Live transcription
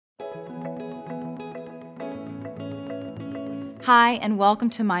Hi, and welcome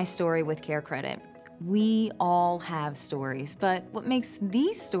to My Story with Care Credit. We all have stories, but what makes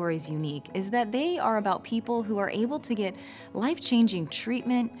these stories unique is that they are about people who are able to get life-changing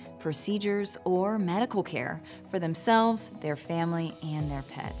treatment, procedures, or medical care for themselves, their family, and their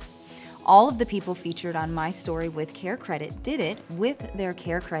pets. All of the people featured on My Story with Care Credit did it with their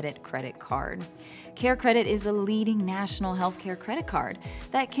Care Credit credit card. Care Credit is a leading national healthcare credit card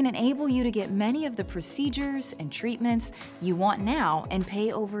that can enable you to get many of the procedures and treatments you want now and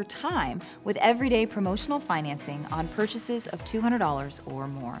pay over time with everyday promotional financing on purchases of $200 or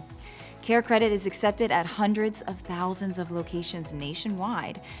more. Care Credit is accepted at hundreds of thousands of locations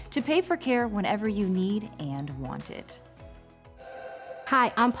nationwide to pay for care whenever you need and want it.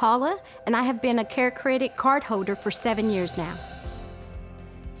 Hi, I'm Paula, and I have been a Care Credit card holder for 7 years now.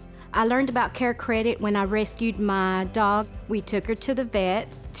 I learned about Care Credit when I rescued my dog. We took her to the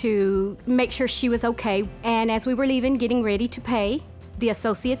vet to make sure she was okay, and as we were leaving, getting ready to pay, the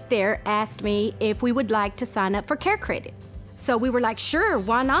associate there asked me if we would like to sign up for Care Credit. So we were like, sure,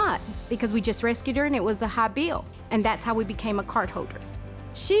 why not? Because we just rescued her and it was a high bill, and that's how we became a card holder.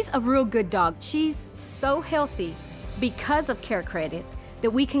 She's a real good dog. She's so healthy because of Care Credit that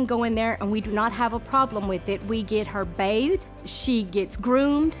we can go in there and we do not have a problem with it. We get her bathed, she gets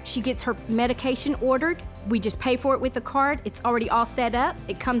groomed, she gets her medication ordered. We just pay for it with the card. It's already all set up.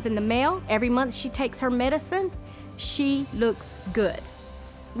 It comes in the mail. Every month she takes her medicine. She looks good.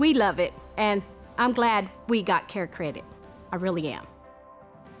 We love it, and I'm glad we got Care Credit. I really am.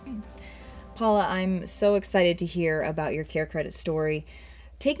 Paula, I'm so excited to hear about your Care Credit story.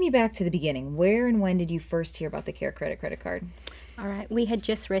 Take me back to the beginning. Where and when did you first hear about the Care Credit credit card? All right, we had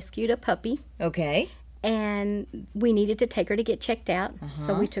just rescued a puppy. Okay. And we needed to take her to get checked out,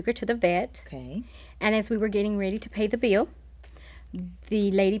 so we took her to the vet. Okay. And as we were getting ready to pay the bill,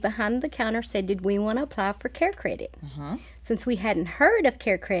 the lady behind the counter said, did we want to apply for Care Credit? Since we hadn't heard of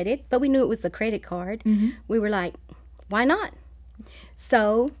Care Credit, but we knew it was a credit card, we were like, why not?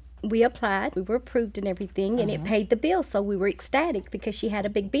 So we applied, we were approved and everything, and it paid the bill, so we were ecstatic because she had a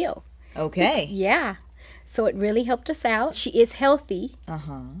big bill. Okay. Yeah. So it really helped us out. She is healthy,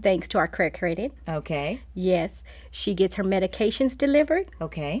 thanks to our Care Credit. Okay. Yes. She gets her medications delivered.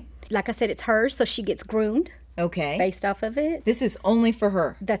 Okay. Like I said, it's hers, so she gets groomed Okay. based off of it. This is only for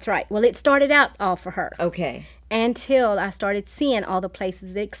her. That's right. Well, it started out all for her. Okay. Until I started seeing all the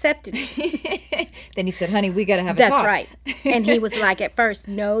places that accepted it. Then you said, honey, we got to have a talk. That's right. And he was like, at first,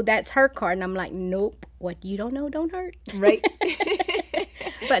 no, that's her card. And I'm like, nope. What you don't know don't hurt. Right.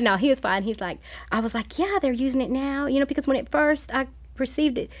 But no, he was fine. He's like, I was like, yeah, they're using it now. You know, because when at first I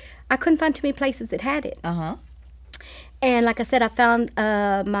received it, I couldn't find too many places that had it. And like I said, I found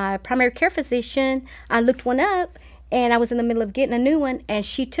my primary care physician. I looked one up, and I was in the middle of getting a new one, and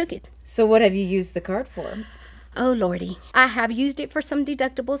she took it. So what have you used the card for? Oh, Lordy. I have used it for some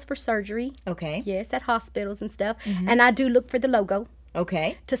deductibles for surgery. Okay. Yes, at hospitals and stuff. And I do look for the logo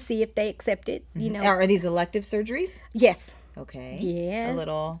Okay. to see if they accept it, you know. Are these elective surgeries? Yes. Okay. Yes. A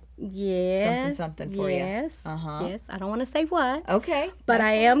little Yes. something for you. Yes. Yes. I don't want to say what. Okay. But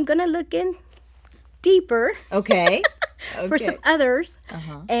that's I am going to look in deeper Okay. for some others.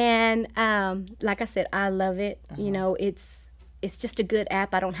 And like I said, I love it. You know, it's just a good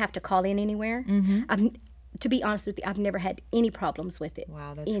app. I don't have to call in anywhere. To be honest with you, I've never had any problems with it.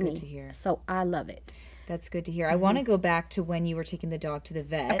 Wow, that's good to hear. So I love it. That's good to hear. I want to go back to when you were taking the dog to the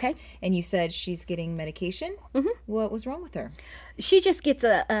vet. Okay. And you said she's getting medication. What was wrong with her? She just gets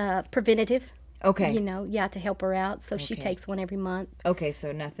a preventative. Okay. You know, yeah, to help her out. So she takes one every month. Okay,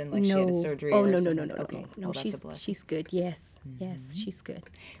 so nothing like she had a surgery Oh, or no, something. no. Okay. No, Well, that's a blessing. she's good. Yes. Yes, she's good.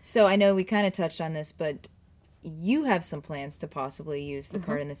 So I know we kind of touched on this, but you have some plans to possibly use the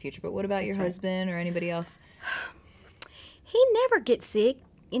card in the future. But what about your husband or anybody else? He never gets sick,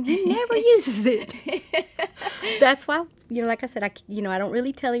 and he never uses it. That's why, you know, like I said, I don't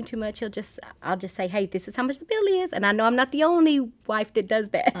really tell him too much. I'll just say, hey, this is how much the bill is, and I know I'm not the only wife that does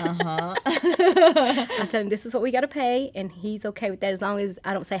that. I tell him this is what we got to pay, and he's okay with that as long as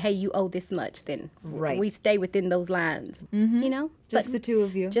I don't say, hey, you owe this much. Then we stay within those lines. You know, Just the two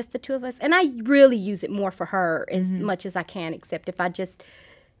of you. Just the two of us, and I really use it more for her as much as I can, except if I just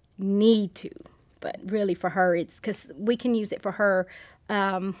need to. But really for her, it's because we can use it for her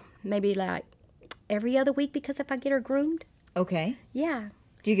maybe like every other week because if I get her groomed. Okay. Yeah.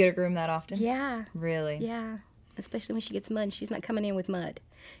 Do you get her groomed that often? Yeah. Really? Yeah. Especially when she gets mud and she's not coming in with mud.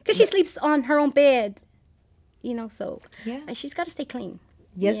 Because she sleeps on her own bed, you know, so she's got to stay clean.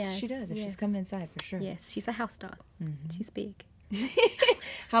 Yes, she does. If she's coming inside, for sure. Yes, she's a house dog. She's big.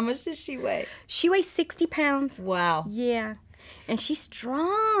 How much does she weigh? She weighs 60 pounds. Wow. Yeah. And she's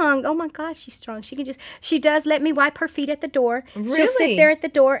strong. Oh my gosh, she's strong. She does let me wipe her feet at the door. Really? She'll sit there at the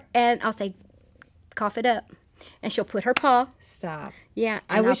door and I'll say, cough it up. And she'll put her paw. Stop. Yeah.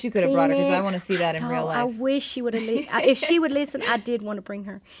 I wish you could have brought her because I want to see that in real life. I wish she would have if she would listen, I did want to bring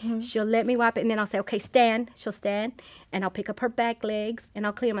her. She'll let me wipe it and then I'll say, okay, stand. She'll stand and I'll pick up her back legs and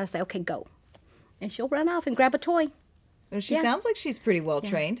I'll clean them and I'll say, okay, go. And she'll run off and grab a toy. Well, she sounds like she's pretty well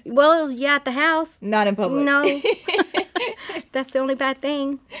trained. Well, yeah, at the house. Not in public. No. That's the only bad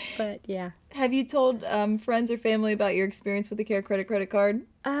thing. But yeah. Have you told friends or family about your experience with the CareCredit credit card?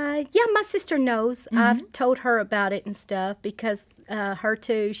 Yeah, my sister knows. I've told her about it and stuff because her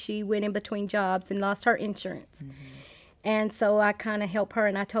too, she went in between jobs and lost her insurance. And so I kind of helped her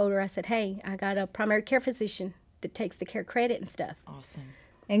and I told her, I said, hey, I got a primary care physician that takes the CareCredit and stuff. Awesome.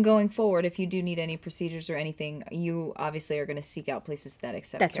 And going forward, if you do need any procedures or anything, you obviously are going to seek out places that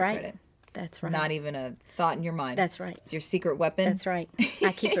accept That's CareCredit. right. That's right. Not even a thought in your mind. That's right. It's your secret weapon. That's right.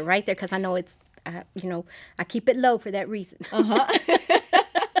 I keep it right there because I know it's, I keep it low for that reason.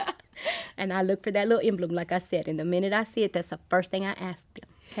 And I look for that little emblem, like I said. And the minute I see it, that's the first thing I ask them.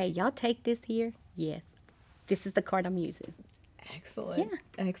 Hey, y'all take this here? Yes. This is the card I'm using. Excellent. Yeah.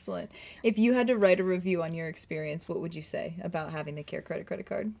 Excellent. If you had to write a review on your experience, what would you say about having the CareCredit credit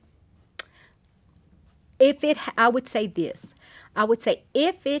card? I would say this. I would say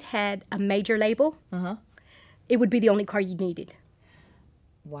if it had a major label, it would be the only card you needed.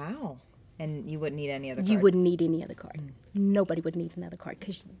 Wow. And you wouldn't need any other card? You wouldn't need any other card. Nobody would need another card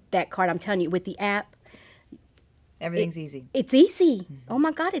because that card, I'm telling you, with the app, everything's easy. It's easy. Oh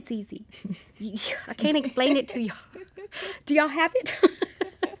my God, it's easy. I can't explain it to you. Do y'all have it?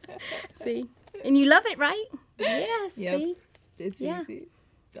 See? And you love it, right? Yes. Yep. See? It's easy.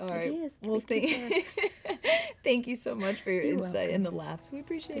 All right. It is. Well, thank you so much for your insight and the laughs. We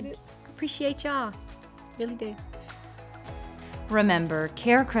appreciate it. Appreciate y'all. Really do. Remember,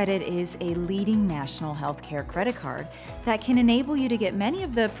 CareCredit is a leading national healthcare credit card that can enable you to get many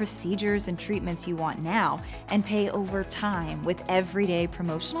of the procedures and treatments you want now and pay over time with everyday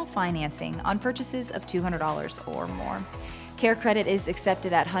promotional financing on purchases of $200 or more. CareCredit is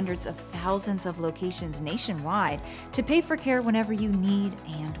accepted at hundreds of thousands of locations nationwide to pay for care whenever you need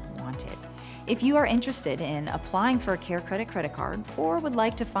and want it. If you are interested in applying for a CareCredit credit card or would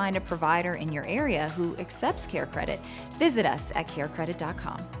like to find a provider in your area who accepts CareCredit, visit us at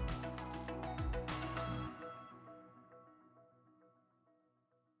carecredit.com.